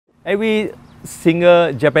Every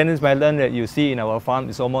single Japanese melon that you see in our farm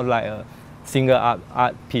is almost like a single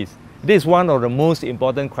art piece. This is one of the most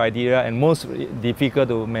important criteria and most difficult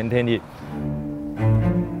to maintain it.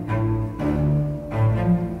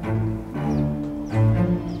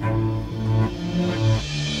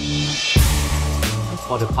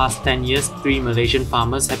 For the past 10 years, 3 Malaysian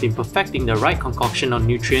farmers have been perfecting the right concoction of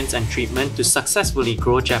nutrients and treatment to successfully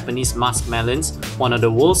grow Japanese muskmelons, one of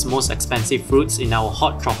the world's most expensive fruits in our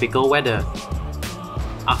hot tropical weather.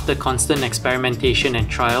 After constant experimentation and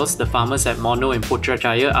trials, the farmers at Mono in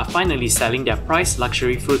Putrajaya are finally selling their prized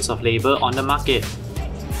luxury fruits of labour on the market.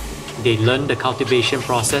 They learned the cultivation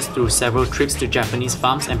process through several trips to Japanese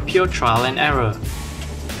farms and pure trial and error.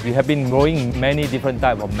 We have been growing many different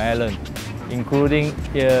types of melon, including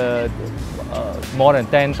more than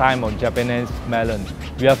 10 types of Japanese melon.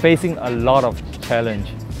 We are facing a lot of challenge,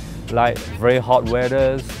 like very hot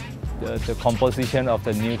weathers, the composition of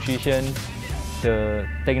the nutrition, the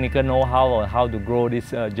technical know-how on how to grow this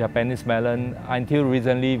Japanese melon. Until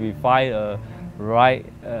recently, we find a right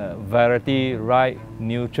variety, right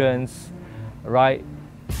nutrients, right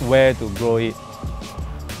where to grow it.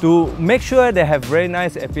 To make sure they have very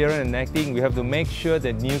nice appearance and acting, we have to make sure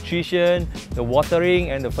the nutrition, the watering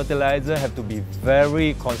and the fertilizer have to be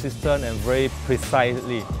very consistent and very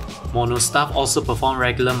precisely. Mono staff also perform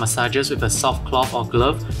regular massages with a soft cloth or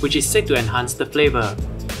glove, which is said to enhance the flavour.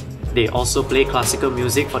 They also play classical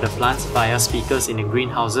music for the plants via speakers in the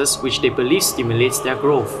greenhouses, which they believe stimulates their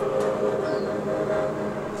growth.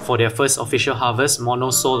 For their first official harvest, Mono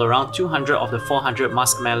sold around 200 of the 400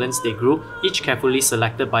 muskmelons they grew, each carefully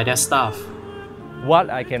selected by their staff. What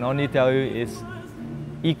I can only tell you is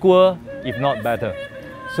equal, if not better.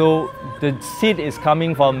 So the seed is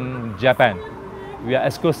coming from Japan. We are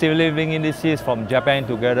exclusively bringing these seeds from Japan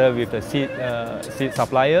together with the seed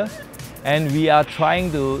supplier. And we are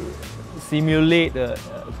trying to simulate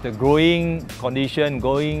the growing condition,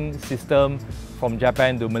 growing system from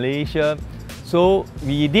Japan to Malaysia. So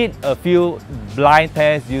we did a few blind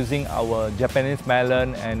tests using our Japanese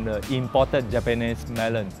melon and imported Japanese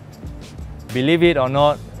melon. Believe it or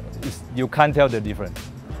not, you can't tell the difference.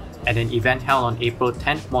 At an event held on April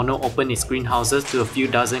 10th, Mono opened its greenhouses to a few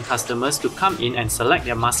dozen customers to come in and select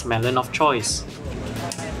their muskmelon of choice.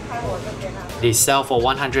 They sell for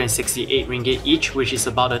 168 ringgit each, which is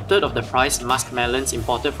about a third of the price muskmelons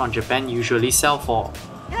imported from Japan usually sell for.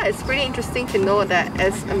 Yeah, it's pretty interesting to know that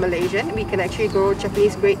as a Malaysian, we can actually grow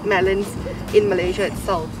Japanese-grade melons in Malaysia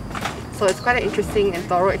itself. So it's quite an interesting and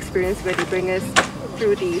thorough experience where they bring us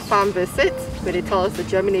through the farm visits, where they tell us the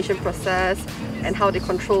germination process and how they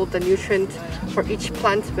control the nutrients for each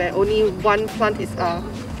plant, where only one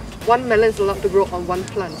melon is allowed to grow on one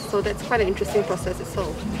plant. So that's quite an interesting process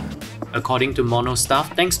itself. According to Mono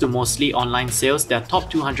staff, thanks to mostly online sales, their top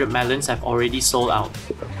 200 melons have already sold out.